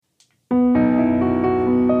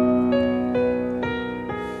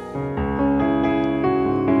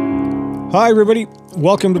Hi, everybody.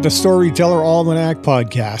 Welcome to the Storyteller Almanac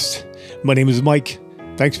podcast. My name is Mike.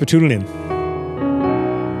 Thanks for tuning in.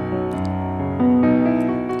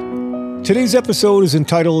 Today's episode is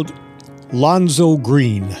entitled Lonzo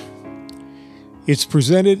Green. It's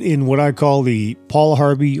presented in what I call the Paul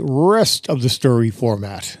Harvey rest of the story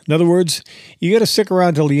format. In other words, you got to stick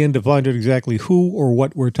around till the end to find out exactly who or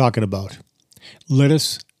what we're talking about. Let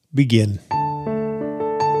us begin.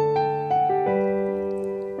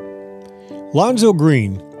 Lonzo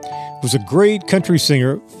Green was a great country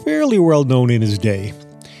singer, fairly well known in his day.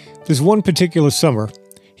 This one particular summer,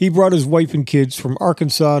 he brought his wife and kids from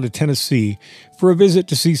Arkansas to Tennessee for a visit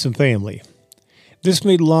to see some family. This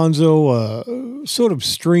made Lonzo a sort of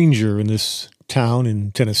stranger in this town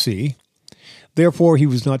in Tennessee. Therefore, he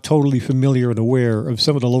was not totally familiar and aware of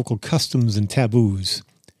some of the local customs and taboos.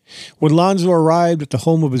 When Lonzo arrived at the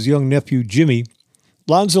home of his young nephew, Jimmy,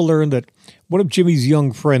 Lonzo learned that one of Jimmy's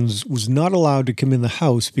young friends was not allowed to come in the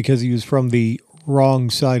house because he was from the wrong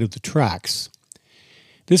side of the tracks.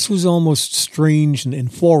 This was almost strange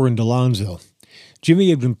and foreign to Lonzo. Jimmy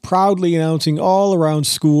had been proudly announcing all around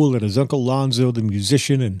school that his Uncle Lonzo, the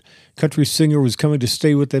musician and country singer, was coming to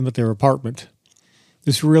stay with them at their apartment.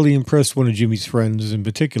 This really impressed one of Jimmy's friends, in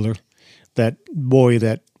particular, that boy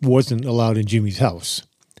that wasn't allowed in Jimmy's house.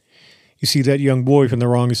 You see, that young boy from the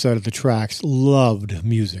wrong side of the tracks loved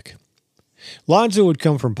music. Lonzo had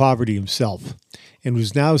come from poverty himself and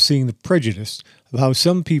was now seeing the prejudice of how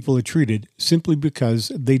some people are treated simply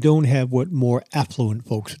because they don't have what more affluent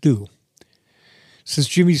folks do. Since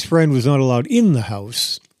Jimmy's friend was not allowed in the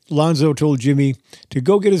house, Lonzo told Jimmy to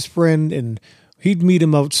go get his friend and he'd meet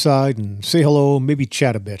him outside and say hello, maybe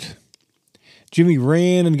chat a bit. Jimmy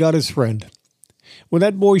ran and got his friend. When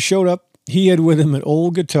that boy showed up, he had with him an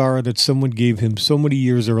old guitar that someone gave him so many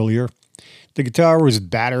years earlier. The guitar was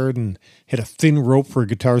battered and had a thin rope for a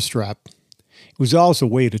guitar strap. It was also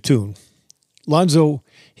way out of tune. Lonzo,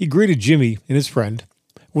 he greeted Jimmy and his friend.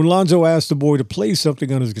 When Lonzo asked the boy to play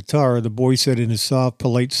something on his guitar, the boy said in his soft,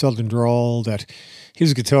 polite southern drawl that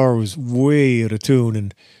his guitar was way out of tune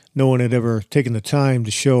and no one had ever taken the time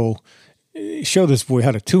to show this boy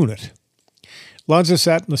how to tune it. Lonzo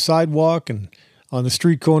sat on the sidewalk and on the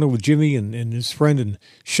street corner with Jimmy and his friend and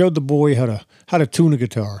showed the boy how to tune a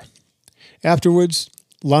guitar. Afterwards,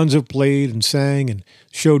 Lonzo played and sang and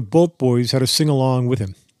showed both boys how to sing along with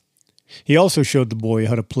him. He also showed the boy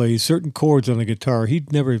how to play certain chords on the guitar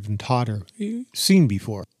he'd never even taught or seen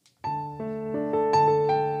before.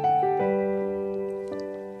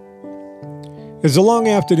 As the long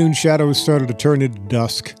afternoon shadows started to turn into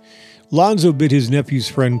dusk, Lonzo bid his nephew's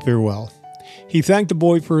friend farewell. He thanked the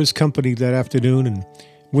boy for his company that afternoon and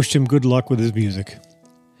wished him good luck with his music.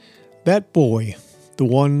 That boy, the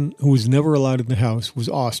one who was never allowed in the house, was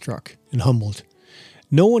awestruck and humbled.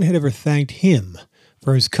 No one had ever thanked him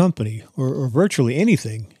for his company or virtually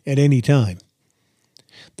anything at any time.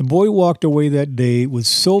 The boy walked away that day with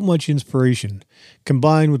so much inspiration,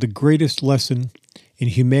 combined with the greatest lesson in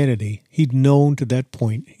humanity he'd known to that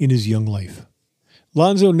point in his young life.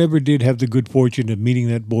 Lonzo never did have the good fortune of meeting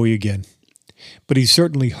that boy again, but he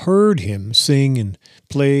certainly heard him sing and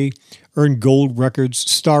play, earn gold records,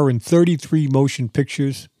 star in 33 motion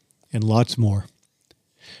pictures, and lots more.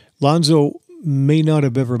 Lonzo may not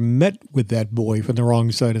have ever met with that boy from the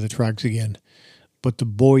wrong side of the tracks again, but the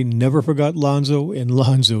boy never forgot Lonzo, and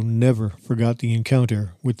Lonzo never forgot the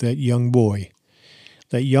encounter with that young boy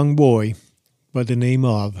by the name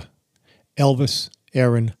of Elvis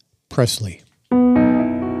Aaron Presley.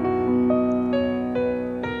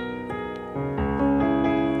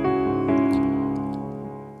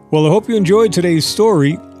 Well, I hope you enjoyed today's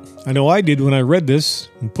story. I know I did when I read this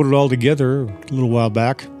and put it all together a little while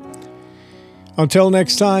back. Until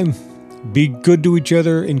next time, be good to each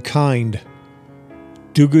other and kind.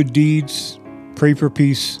 Do good deeds, pray for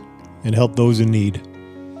peace, and help those in need.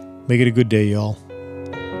 Make it a good day, y'all.